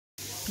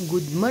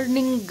Good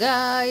morning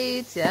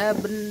guys,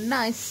 have a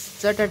nice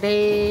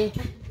Saturday.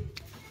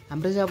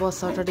 हाम्रो चाहिँ अब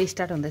सटरडे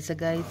स्टार्ट हुँदैछ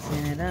गाइस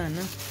यहाँनिर हैन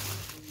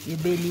यो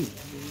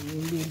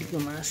बेलीको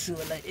मासु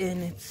होला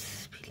एनएच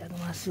फिलाको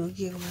मासु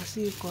के को मासु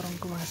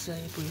करङको मासु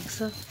आइपुगेको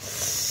छ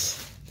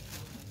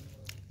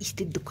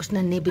स्टिक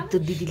दुखस्ना नेबेत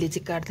दिदीले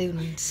चाहिँ काट्दै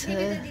हुनुहुन्छ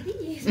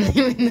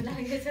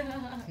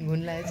घुन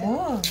लागेछ हो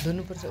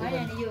धुनु पर्छ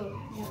यो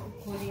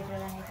खोलेर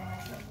राखेको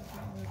मासु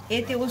ए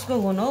त्यो उसको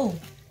घुन हौ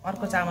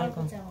अर्को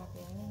चामलको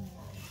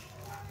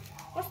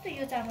कस्तो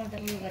यो चामल त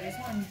उयो गरेछ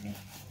अनि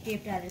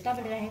टेप हालेर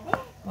तपाईले राखेको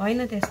हैन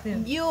त्यस्तै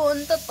यो हो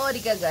नि त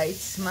तरिका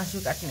गाइस मासु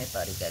काट्ने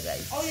तरिका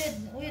गाइस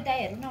उयो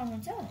दाइहरु न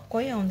आउनुहुन्छ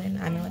कोही आउँदैन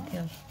हामी मात्रै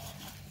हो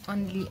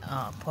only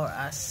for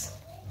us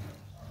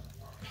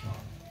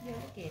यो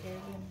के रे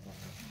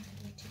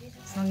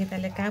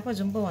संगीताले कहाँ पो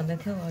जुम्पो भन्दै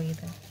थियो अघि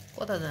त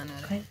कता जाने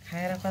खै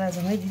खाएर कता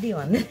जाउँ है दिदी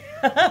भन्दै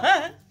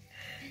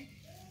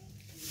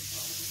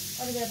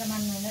अरु बेला त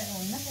मान्नु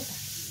हुन्न त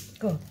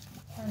को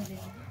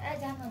ए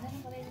जानु हुँदैन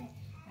कतै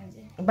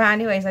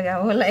बानी भइसक्यो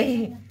उसलाई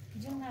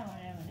जुम न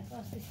भनेर भनेको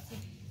अस्ति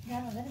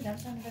जानु हुँदैन झन्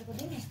शनिबारको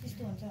दिन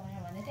यस्तो हुन्छ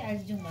भने चाहिँ आज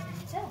जुम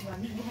भनिन्छ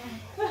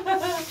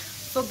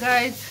सो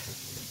गाइस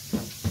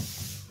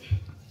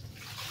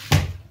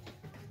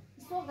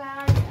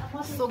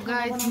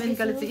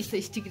मेनकाले चाहिँ यस्तो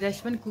स्टिकी राइस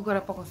पनि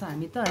कुकरमा पकाउँछ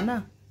हामी त हैन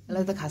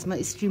यसलाई त खासमा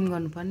स्ट्रिम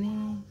गर्नुपर्ने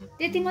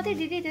त्यति मात्रै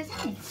दिदी त्यो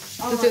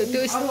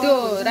त्यो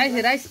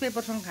राइस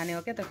पेपरसँग खाने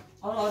हो क्या त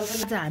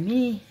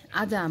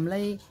आज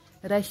हामीलाई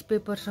राइस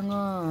पेपरसँग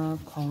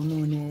खुवाउनु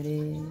हुने अरे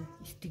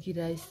स्टिकी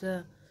राइस र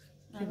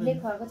हामीले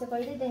खुवाएको चाहिँ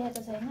कहिले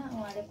देखेको छैन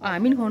उहाँले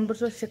हामी नि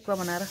खुवाउनुपर्छ सेक्वा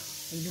बनाएर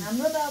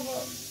हाम्रो त अब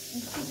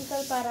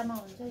टिपिकल पारामा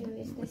हुन्छ यो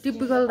यस्तो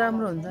टिपिकल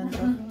राम्रो हुन्छ नि त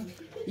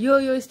यो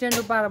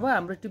स्ट्यान्डर्ड पारा भयो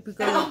हाम्रो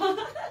टिपिकल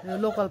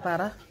लोकल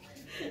पारा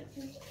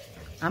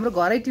हाम्रो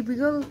घरै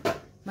टिपिकल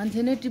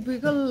मान्छे नै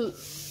टिपिकल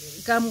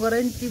काम गरे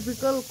नि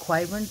टिपिकल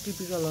खुवाइ पनि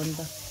टिपिकल हो नि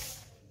त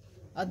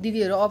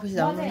दिदीहरु अफिस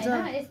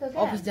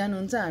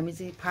जानुहुन्छ हामी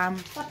चाहिँ फार्म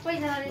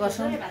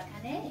गर्छौं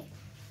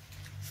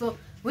so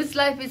which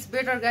life is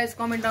better guys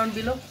comment down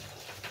below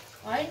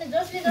हैन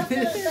जसले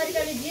जस्तो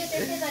तरिकाले जियो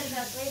त्यसै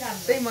तरिकाकै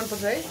राम्रो त्यही मन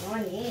पर्छ है हो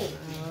नि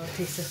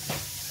ठीक छ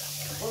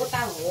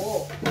ओटा हो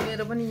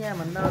मेरो पनि यहाँ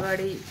भन्दा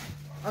अगाडि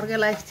अर्कै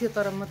लाइफ थियो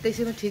तर म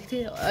त्यसैमा ठीक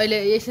थिए अहिले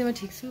यसैमा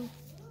ठीक छु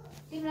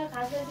तिमीलाई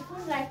खास गरी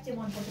कुन लाइफ चाहिँ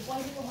मन पर्छ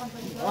पहिलेको मन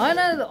पर्छ हैन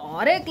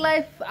हरेक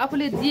लाइफ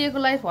आफूले जिएको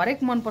लाइफ हरेक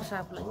मन पर्छ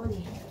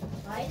आफूलाई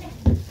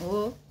हो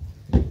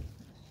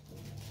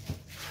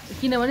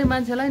किनभने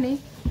मान्छेलाई नि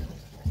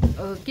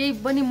केही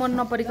पनि मन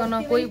नपरिकन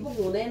कोही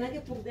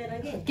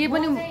के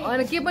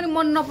पनि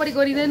मन नपरि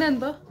गरिदैन नि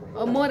त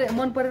अब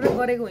मन परेर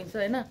गरेको हुन्छ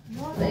हैन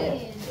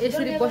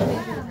यसरी बस्ने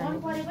मन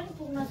परे पनि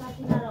पुग्न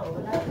सकिन र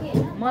होला के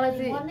हैन मलाई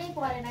चाहिँ मनै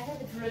परेन के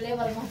ठुलो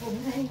लेभलमा पुग्न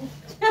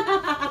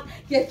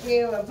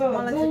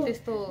मलाई चाहिँ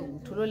त्यस्तो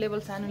ठुलो लेभल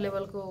सानो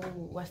लेभलको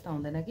वास्ता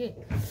हुँदैन कि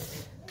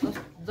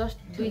जस्ट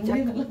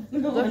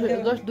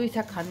दुई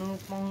छाक खानु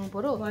पाउनु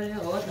पर्यो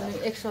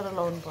एक सर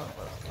लाउनु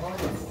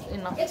पर्यो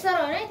एक सर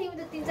होइन तिमी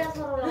त 3-4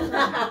 सर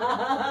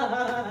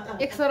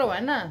लाउँछ एक सर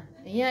होइन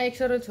यहाँ एक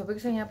सर छोपेको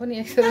छ यहाँ पनि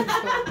एक सर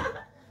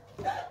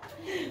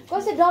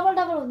कसै डबल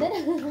हुँदैन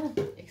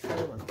एक सर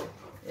भन्नु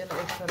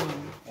यसलाई एक सर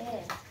भन्नु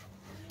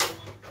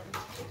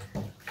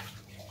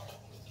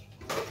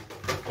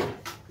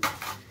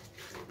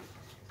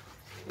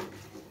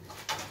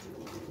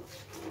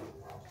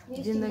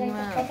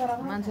जिन्दगीमा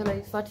मान्छेलाई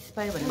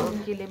सेटिस्फाई भनेको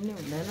केले पनि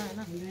हुँदैन हैन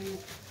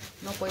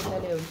न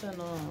पैसाले हुन्छ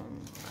न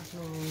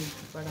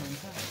आफ्नोबाट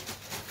हुन्छ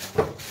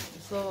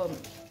सो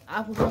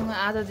आफूसँग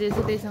आज जे छ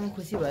त्यहीसँग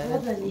खुसी भएर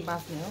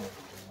बाँच्ने हो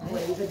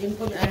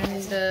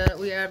and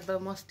we are the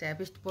most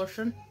happiest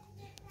person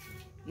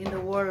in the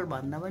world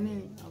भन्दा पनि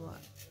अब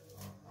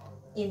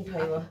इन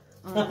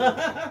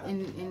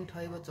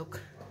ठैब चोक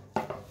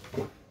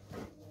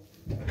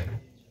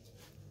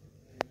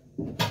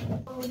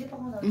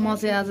म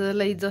चाहिँ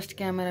आजलाई जस्ट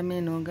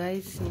क्यामेराम्यान हो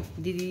गाइस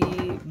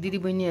दिदी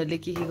बहिनीहरूले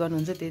के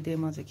गर्नुहुन्छ त्यही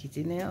म चाहिँ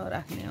खिचिने हो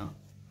राख्ने हो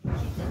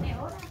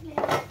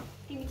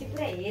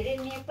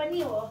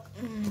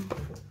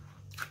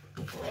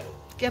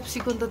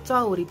क्याप्सिकम त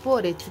चौरी पो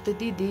रहेछ त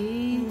दिदी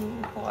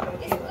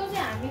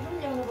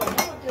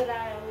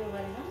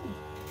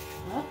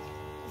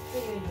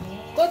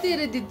कति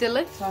अरे दिदी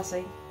त्यसलाई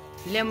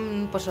 600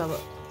 ल्याउनु पर्छ अब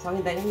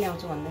संगीताले पनि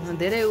ल्याउँछु भन्दै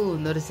धेरै उ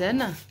हुँदो रहेछ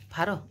हैन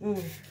फारो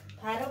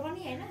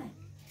पनि हैन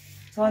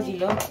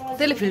सजिलो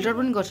त्यसले फिल्टर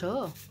पनि गर्छ हो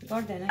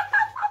गर्दैन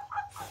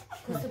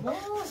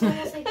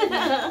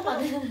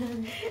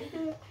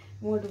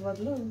मोटो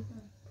बदलु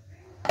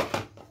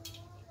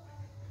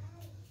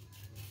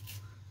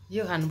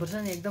यो खानुपर्छ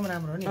नि एकदम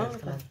राम्रो हो नि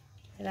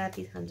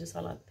राति खान्छु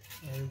सलाद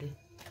हेल्दी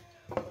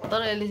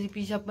तर यसले चाहिँ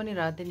पिसाब पनि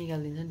रातै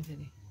निकाल्दिन्छ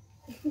नि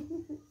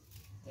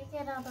फेरि के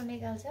रातो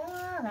निकाल्छ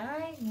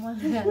भाइ म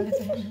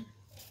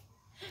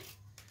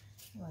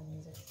भन्ने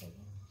जस्तो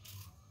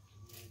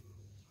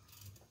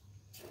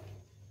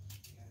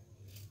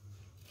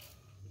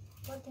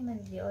कतिमा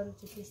दिदी अरू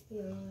चाहिँ त्यस्तै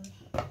हो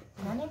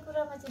खाने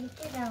कुरामा चाहिँ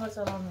निकै जाँगर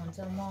चलाउनुहुन्छ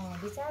म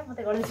विचार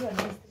मात्रै गर्दैछु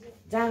भने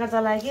जाँगर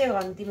चलाए के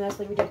भने तिमी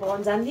जस्तो मिठो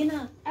पकाउन जान्दिन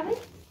अब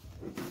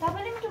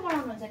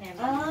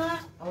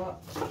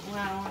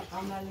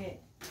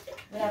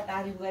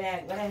तारिफ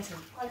गराएको छ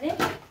कसले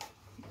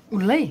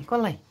उसलाई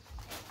कसलाई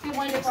त्यो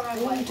मैले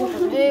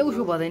पकाएको ए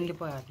उसो भदैनले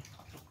पकाएको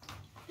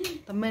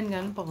त मेन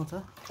गाडी पकाउँछ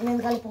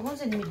मेनकाले पकाउँछ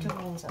नि मिठो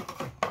पकाउँछ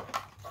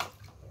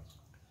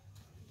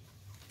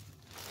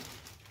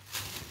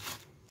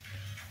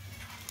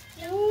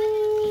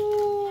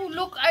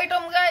Look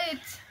item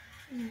guys.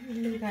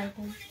 Look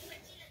item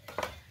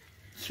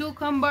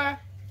Cucumber,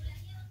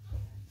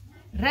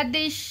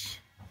 radish,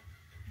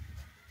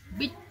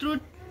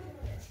 beetroot,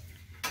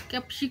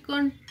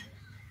 capsicum,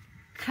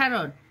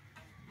 carrot.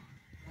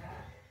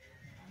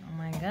 Oh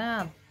my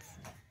god.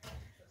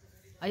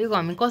 यो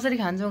हामी कसरी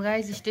खान्छौँ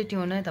गाइस स्टे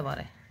ट्युन है त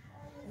भरे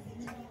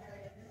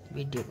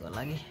भिडियोको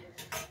लागि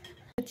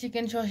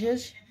chicken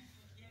sausage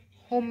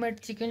homemade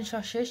chicken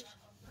sausage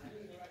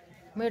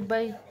made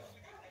by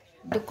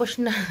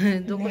डोकोस्ना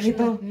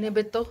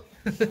नेबेतो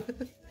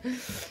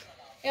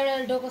एउटा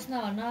डोकोस्ना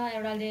भन्न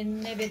एउटाले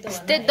नेबेतो भन्न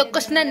स्टे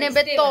डोकोस्ना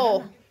नेबेतो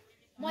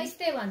म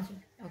स्टे भन्छु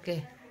ओके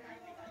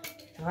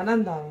भन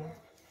नि त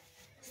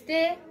स्टे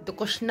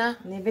डोकोस्ना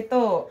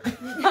नेबेतो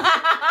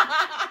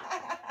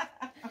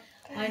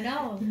होइन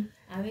हौ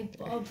हामी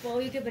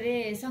उयो के परे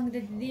सङ्गीता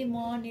दिदी म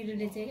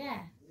निरुले चाहिँ क्या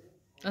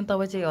अनि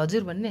तपाईँ चाहिँ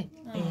हजुर भन्ने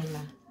ए ल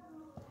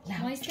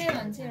म स्टे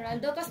भन्छु एउटा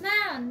डोकोस्ना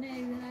भन्ने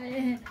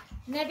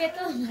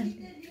नेबेतो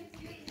भन्ने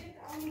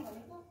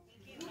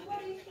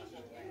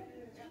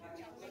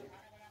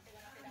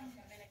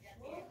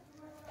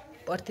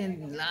पर्थे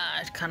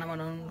लास्ट खाना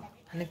बनाउनु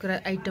खानेकुरा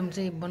आइटम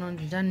चाहिँ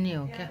बनाउनु जान्ने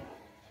हो क्या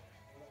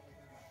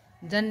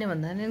जान्ने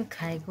भन्दा नि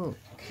खाएको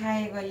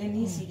खाएकोले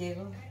नि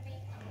सिकेको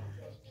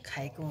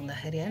खाएको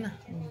हुँदाखेरि होइन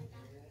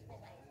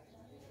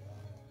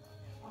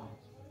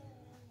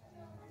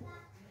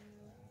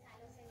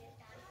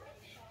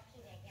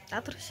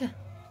तातो रहेछ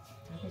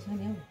थाहा छ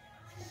नि हौ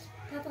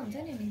थाहा त हुन्छ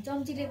नि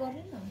चम्चीले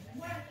गर्नु न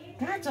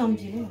कहाँ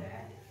चम्चिलो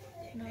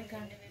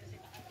नकाट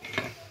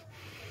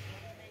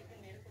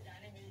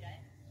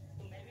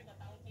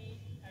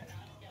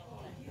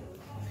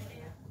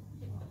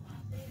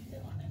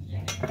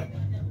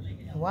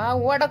Wow,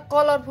 what a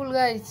colorful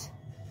guys.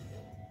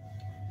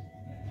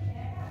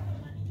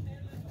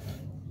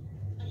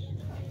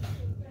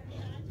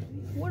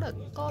 What a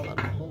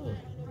colorful.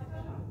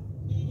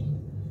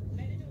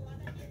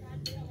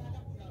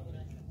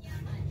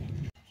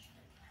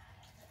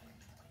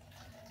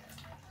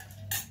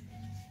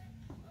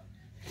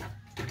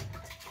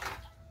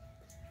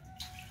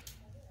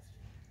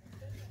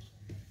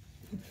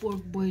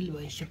 Pork boil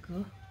भइसक्यो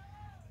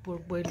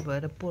पोर्क बोइल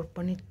भएर पोर्क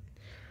पनि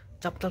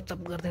चप चप चप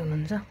गर्दै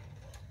हुनुहुन्छ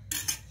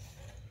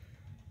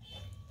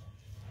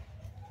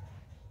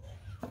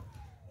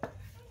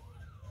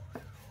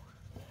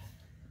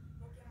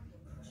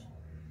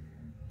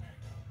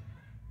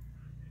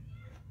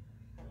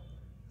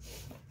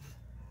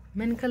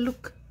Menka,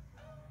 look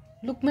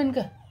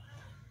Menka,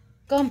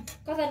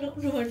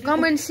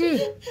 come and see.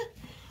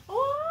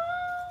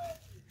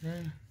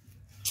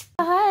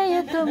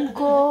 हाय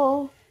तुमको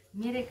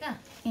मेरे का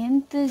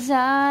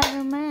इंतजार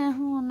में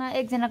हूँ ना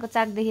एकजनाको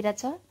चाक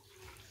देखिरहेछ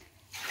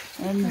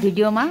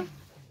भिडियोमा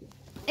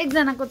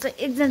एकजनाको चाहिँ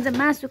एकजना चाहिँ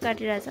मासु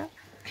काटिरहेछ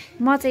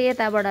म चाहिँ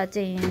यताबाट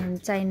चाहिँ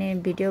चाहिने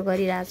भिडियो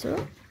गरिरहेछु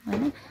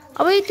हैन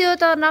अब त्यो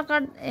त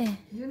नकाट ए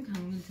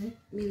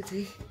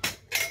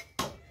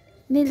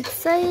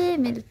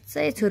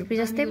मिल्छै छुर्पी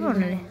जस्तै पो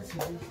हुनु रे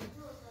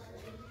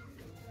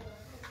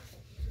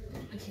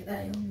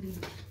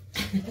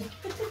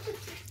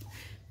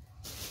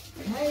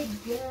Hi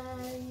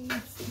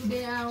guys,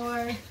 today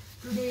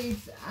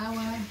is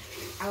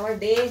our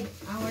day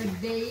our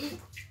day.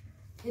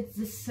 It's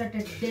a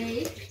Saturday.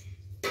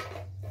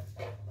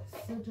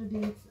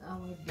 Saturday is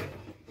our day.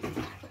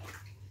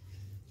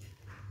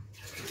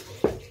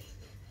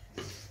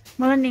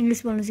 मलाई नि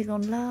इंग्लिश बोल्न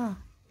सिकाउनु ल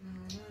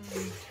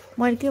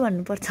मैले के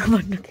भन्नु पर्छ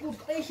भन्नु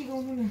उतै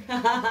सिकाउनु न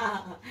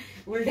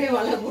उल्टै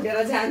होला फुटेर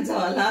जान्छ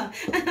होला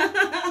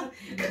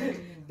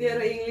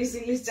तेरो इंग्लिश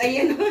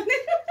चाहिएन भने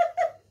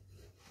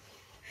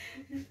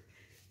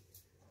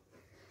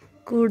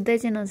कुट्दै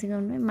चाहिँ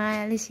नसिकाउनु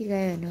मायाले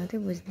सिकायो भने मात्रै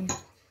बुझ्ने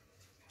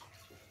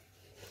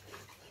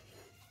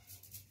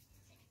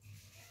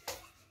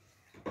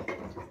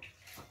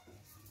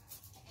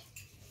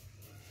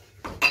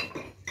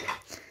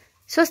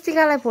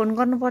स्वस्तिकालाई फोन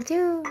गर्नु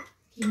पर्थ्यो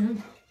किन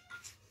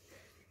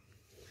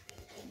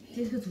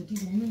त्यसको छुट्टी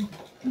छैन नि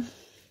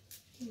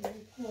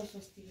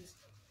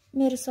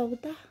मेरो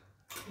सौदा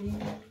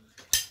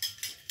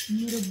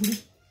मेरो बुढी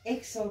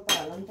 100 त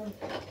होला नि त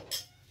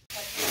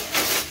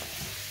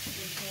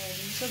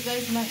So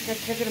guys, master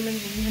tracker men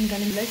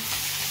ganim like.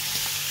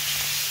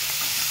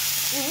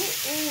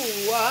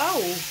 Wow.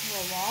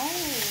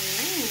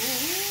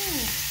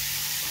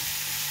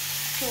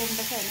 So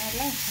untuk saya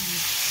lah.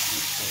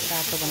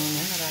 Rato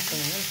बनाउने हैन रातो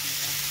हो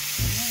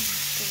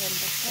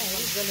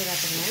मजाले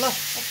रातो बनाउँ ल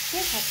के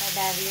छ त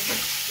दाबी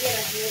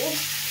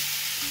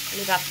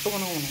अलि रातो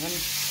बनाउँ भनेको नि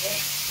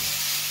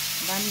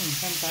दामी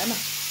हुन्छ नि त हैन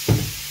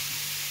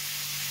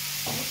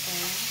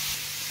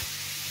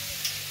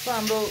So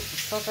हाम्रो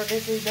सटरडे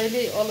चाहिँ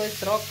जहिले अलवेज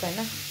रक हैन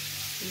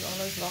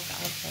अलवेज रक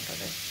आवर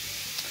सटरडे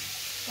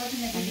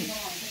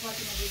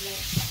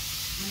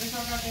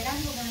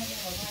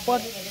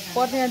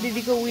प्रतिमा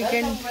दिदीको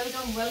विकेन्ड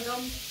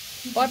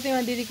प्रतिमा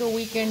दिदीको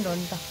विकेन्ड हो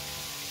नि त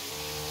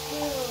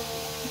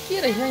के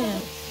रहेछ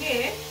यहाँ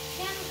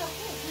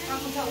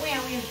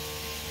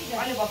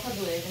यहाँ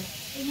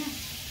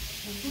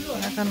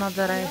का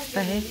नजारा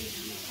यस्ता है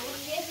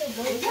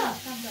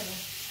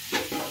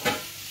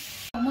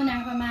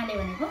मुनाको माले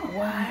भनेको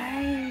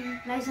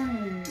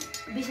लाइसेन्स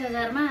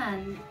 20,000 मा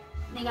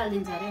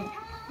निकालिदिन्छ अरे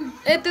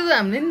ए त्यो त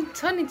हामीले नि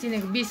छ नि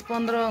चिनेको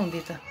 20-15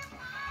 हुँदैछ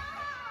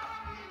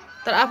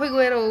तर आफै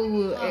गएर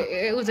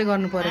उ चाहिँ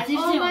गर्नु पर्यो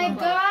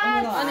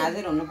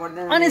हाजिर हुनु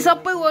पर्दैन अनि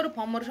सबै अरू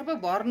फर्महरू सबै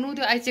भर्नु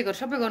त्यो आइचेकहरू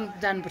सबै गर्नु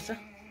जानुपर्छ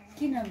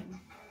किन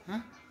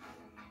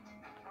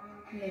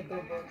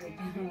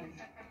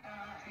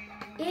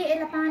ए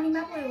यसलाई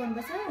पानीमा पो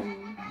गर्नुपर्छ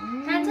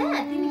खान्छ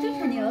तिमी के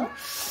खाने हो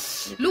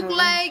लुक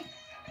लाइक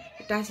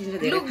टाँसिन्छ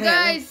धेरै look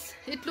guys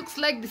it looks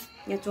like this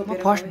यहाँ चोपेर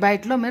फर्स्ट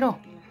बाइट ल मेरो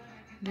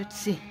लेट्स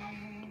सी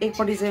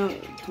एकपट्टि चाहिँ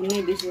थुन्ने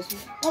बिर्सेछु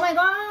ओ माय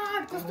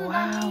गॉड कस्तो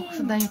दामी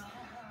कस्तो दामी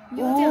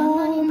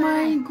ओ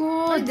माय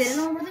गॉड धेरै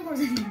लाउनु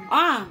पर्छ नि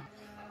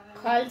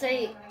खल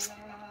चाहिँ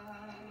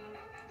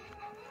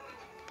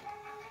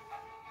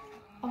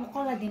अब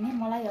कसलाई दिने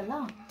मलाई होला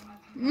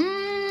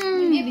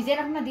यो भिजाइ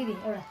राख्न दिदी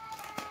एउटा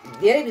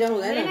धेरै भिजाउनु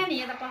हुँदैन नि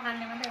यो त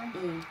पखाल्ने मात्रै हो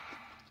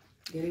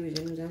धेरै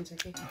भिजाउनु जान्छ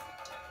के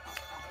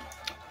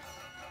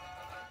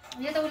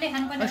यो त उले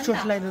खानु पर्ने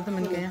सोस लगाइदो त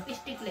मैले यहाँ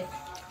स्टिकले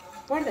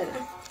पर्दैन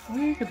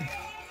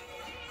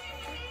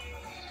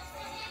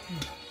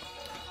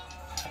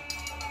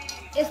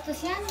यस्तो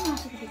सानो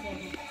मासुको टुक्रा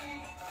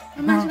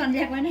मासु खान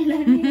ल्याएको होइन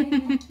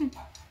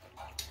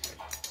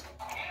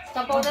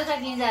चपाउँदा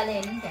सकिन्छ हाले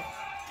हेर्नु नि त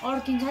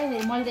अड्किन्छ है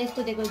फेरि मैले त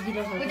यस्तो दिएको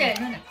गिलो छ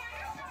हेर्नु न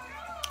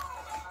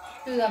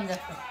त्यो दाम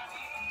जस्तो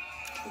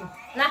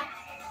ला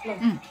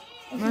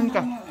हुन्छ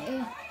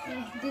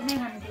दिनै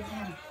खानु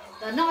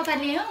धन्न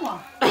अतार्ने हो म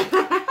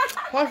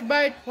फर्स्ट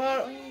बाइट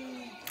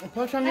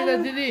फर सङ्गीता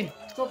दिदी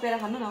चोपेर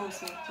खानु न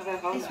उसो चोपेर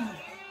खाऊ न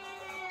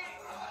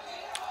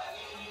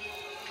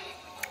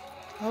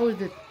हाउ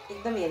इज इट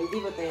एकदम हेल्दी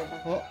भयो त यो त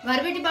हो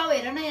घरबेटी बाउ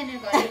हेर न यहाँनिर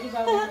घरबेटी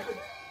बाउ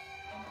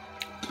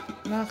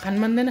न खान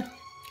मान्दैन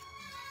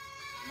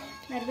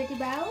घरबेटी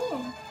बाउ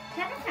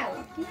खाना खाऊ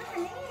किन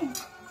खाने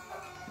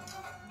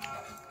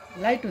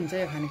लाइट हुन्छ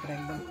यो खानेकुरा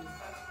एकदम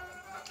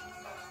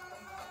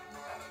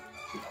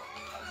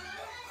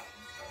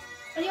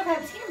अनि यो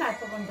खाएपछि किन भात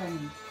पकाउनु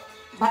पर्ने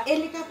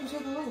यसले कहाँ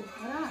पुछेको हौ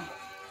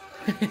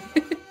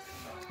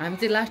हामी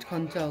चाहिँ लास्ट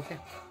खन्छ हो क्या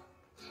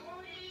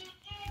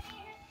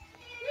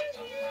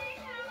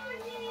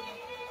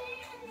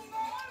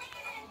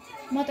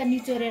म त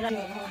निचोरेर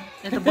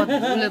यता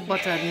उसले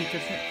बच्चाहरू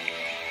निचोर्छ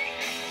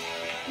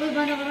उयो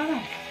गर्न गर न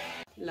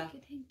ल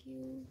थ्याङ्क यू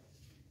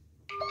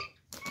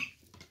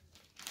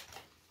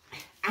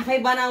आफै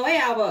बनाऊ है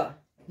अब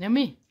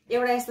यम्मी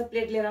एउटा यस्तो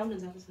प्लेट लिएर आउनु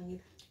जानु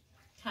सङ्गीत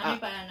खानै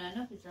पाएन होइन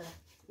बिचरा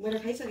मैले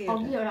खाइसकेँ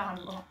कम्ती एउटा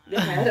खानु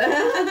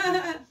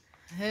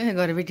ए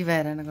घरबेटी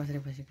भएर न कसरी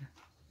बसेको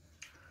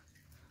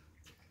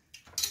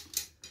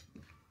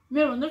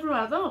मेरो भन्दा ठुलो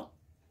भएको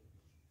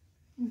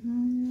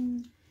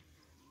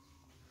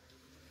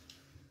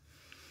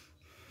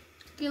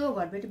के हो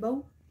घरबेटी बाउ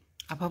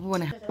आफू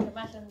बना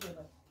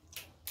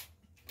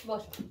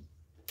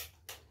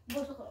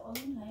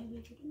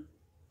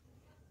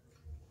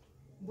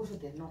बोसो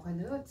धेरै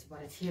नखाइदियो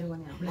भरे छेर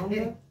गर्ने हामीलाई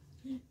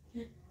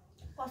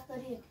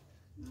कसरी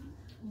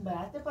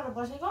भातै पर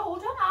बसेको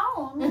उठ न आऊ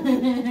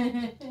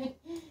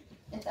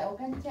यता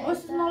उठान्छ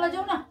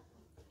नलजाऊ न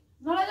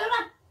नलजाऊ न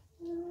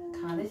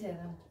खाँदैछ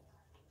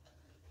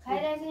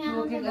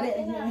खाइरहेको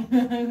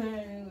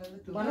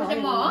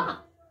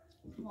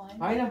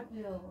होइन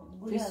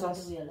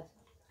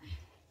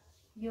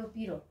यो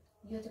पिरो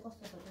यो चाहिँ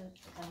कस्तो छ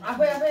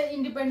आफै आफै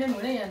इन्डिपेन्डेन्ट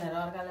हुने यहाँनिर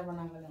अर्काले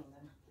बनाएकोले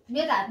हुँदैन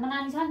मेरो हातमा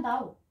नानी छ नि त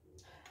हौ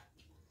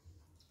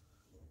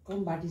कम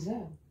बाटी छ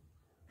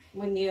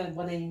मैले यो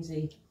बनाइदिन्छु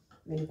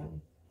बेलुका म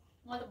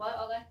त भयो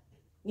अगाडि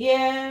ए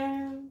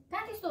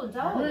कहाँ त्यस्तो हुन्छ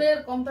हौ हाम्रो लेयर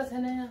कम त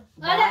छैन यहाँ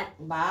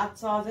भात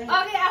छ अझै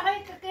अघि आफै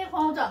के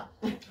खुवाउँछ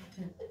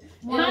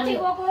माथि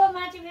गएको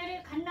माथि फेरि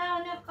खाना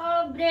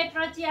ब्रेड र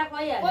चिया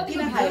खुवाइहाल्यो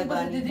किन खायो त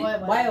अनि? भयो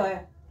भयो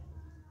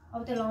अब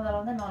त्यो लाउँदा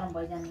लाउँदा नरम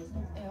भइजाने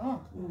ए हो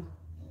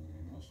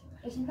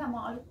एकछिन म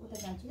अलिक उता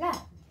जान्छु ल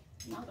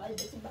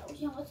नगरेपछि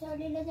बाउसँग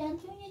सडेर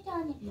जान्छु नि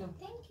जाने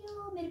थ्याङ्क यू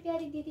मेरो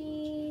प्यारी दिदी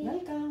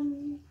वेलकम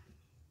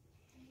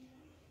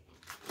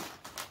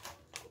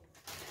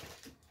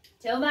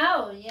छेउमा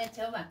हौ यहाँ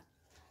छेउमा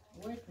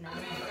वेट न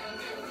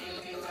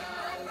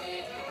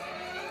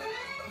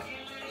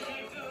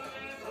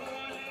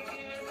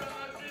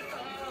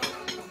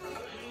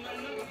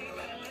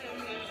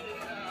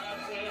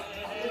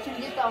एकछिन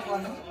लिफ्ट अफ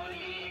गर्नु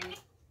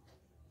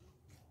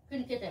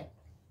किन के चाहिँ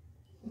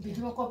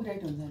भिडियोमा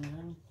कपिराइट हुन्छ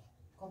नि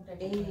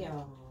कपिराइट ए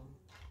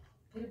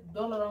फेरि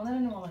डलर आउँदैन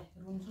नि मलाई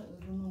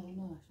रुनु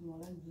हाँस्नु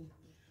मलाई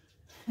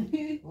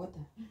नि हो त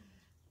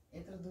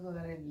यत्रो दुःख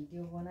गरेर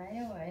भिडियो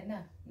बनायो होइन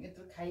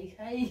यत्रो खाइ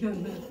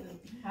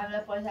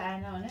हामीलाई पैसा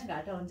आएन भने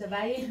घाटा हुन्छ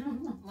भाइ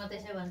म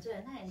त्यसै भन्छु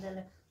होइन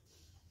यिनीहरूलाई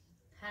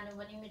खानु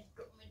पनि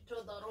मिठो मिठो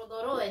दरो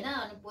दरो हैन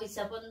अनि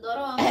पैसा पनि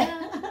दरो आउँछ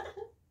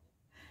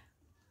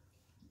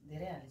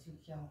धेरै हालेछु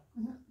क्या हो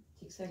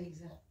ठिक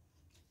छ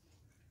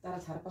तर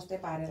छरपस्टै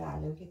पारेर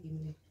हाल्यौ के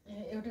तिमीले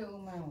एउटै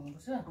उमा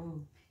हुनुपर्छ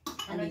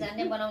खानु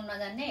जान्ने बनाउन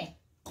नजान्ने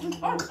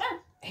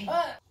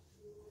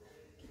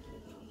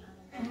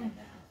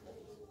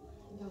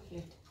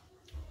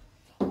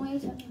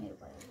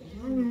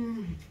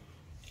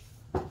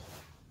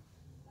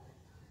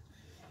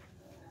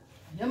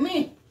यम्मी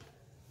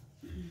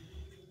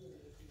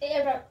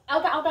एउटा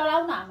आउटा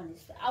लाउ न आमा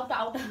जस्तो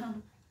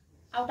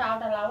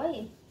आउटा लाउ है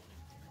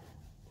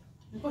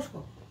कसको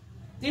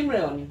तिम्रो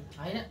हो नि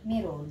हैन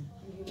मेरो हो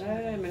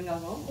ए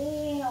मेङ्गाको हो ए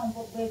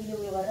अम्बो बेबीले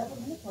उयो गरेर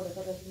पनि फोटो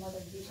तपाईँ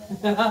मदत दिन्छ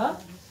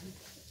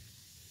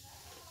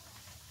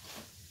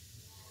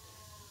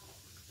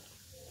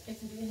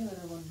एकचोटि यसो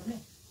गरेर गर्नुपर्ने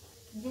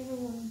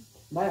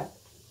भयो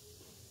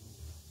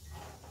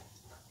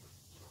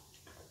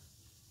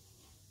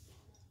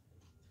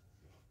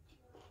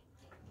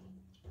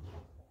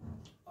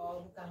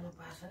अरू कालो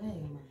पार्छ नि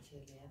यो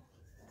मान्छेले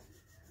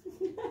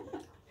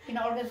किन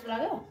अर्को जस्तो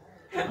लाग्यो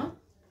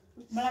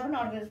मलाई पनि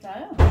अर्को जस्तो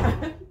लाग्यो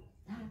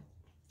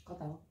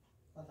कता हो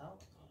कता हो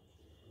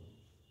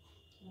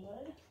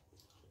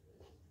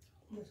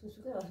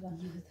सुकै होस्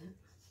भन्नु त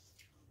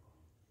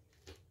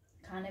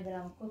खाने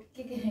बेलामा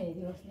के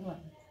हेरिबस्नु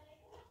भन्नु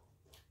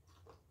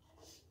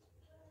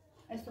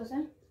यस्तो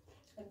चाहिँ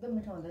एकदम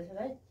मिठो हुँदैछ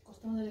है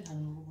कस्तो मजाले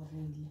खानुभएको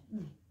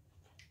पर्ने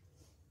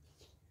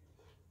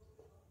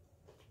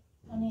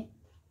अनि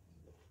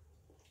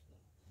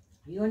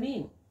यो नि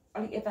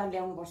अलिक यता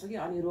ल्याउनु पर्छ कि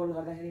अनि रोल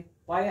गर्दाखेरि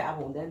भयो अब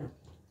हुँदैन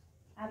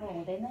अब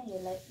हुँदैन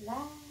यसलाई ला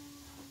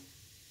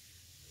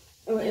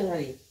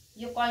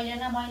यो कहिले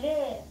न मैले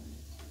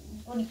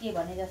कुनै के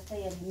भने जस्तै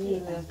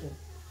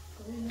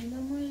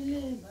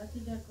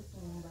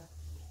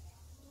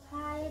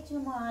खाएछु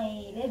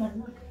मैले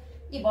भन्नु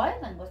के भयो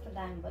भने कस्तो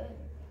दामी भयो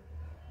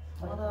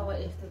म त अब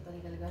यस्तो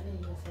तरिकाले गर्ने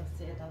यो सस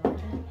चाहिँ यता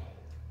गर्ने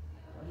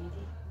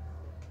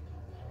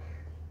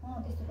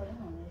त्यस्तो गरेर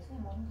पनि हुने रहेछ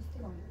म पनि त्यस्तै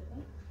गर्नु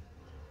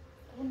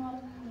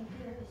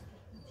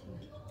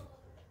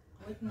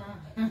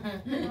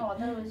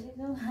हतार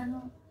भइसक्यो खानु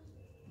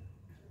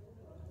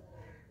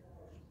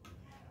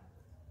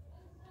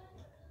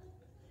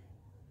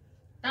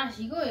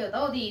टाँसीको यो त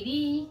हौ दिदी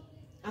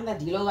अन्त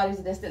ढिलो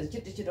गरेपछि त्यस्तै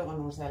छिटो छिटो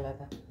गर्नुपर्छ यसलाई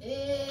त ए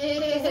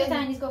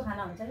चाइनिजको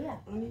खाना हुन्छ क्या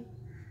अनि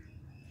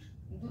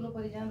दुलो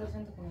परि जाँदो रहेछ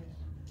नि त कुनै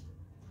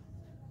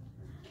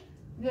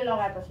यो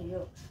लगाएपछि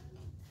यो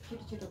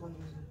छिटो छिटो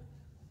गर्नुपर्छ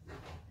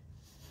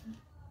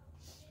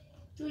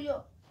चुयो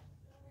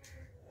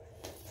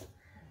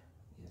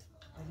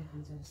अहिले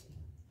खान्छ जस्तो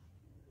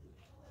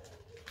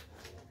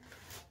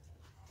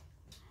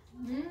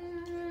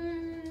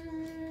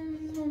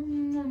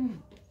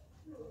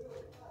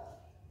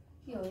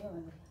के हो यो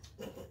भन्दा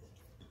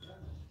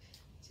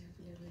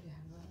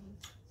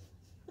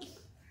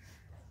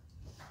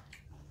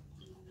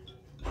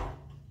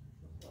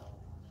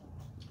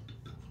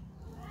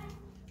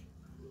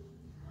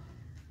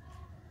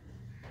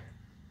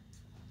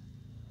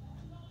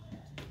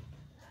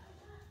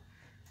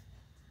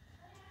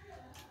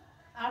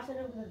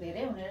 ₹800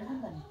 धेरै हुने रहेछ नि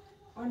त नि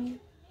अनि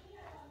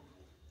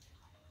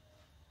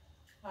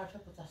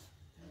 850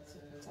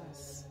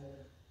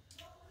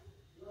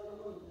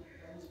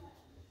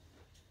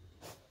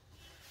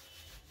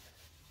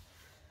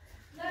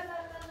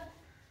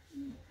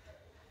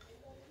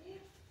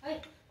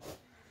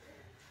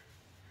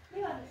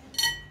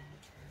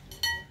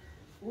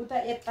 उता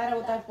यता र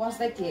उता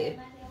पस्दै थिए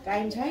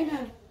टाइम छैन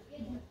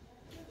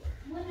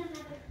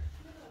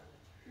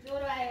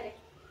ज्वरो आयो रे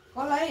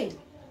कसलाई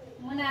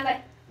मुनालाई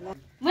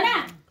मुना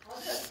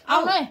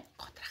आउ है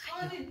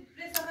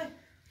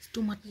टु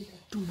मच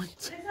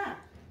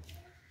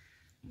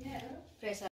प्रेसर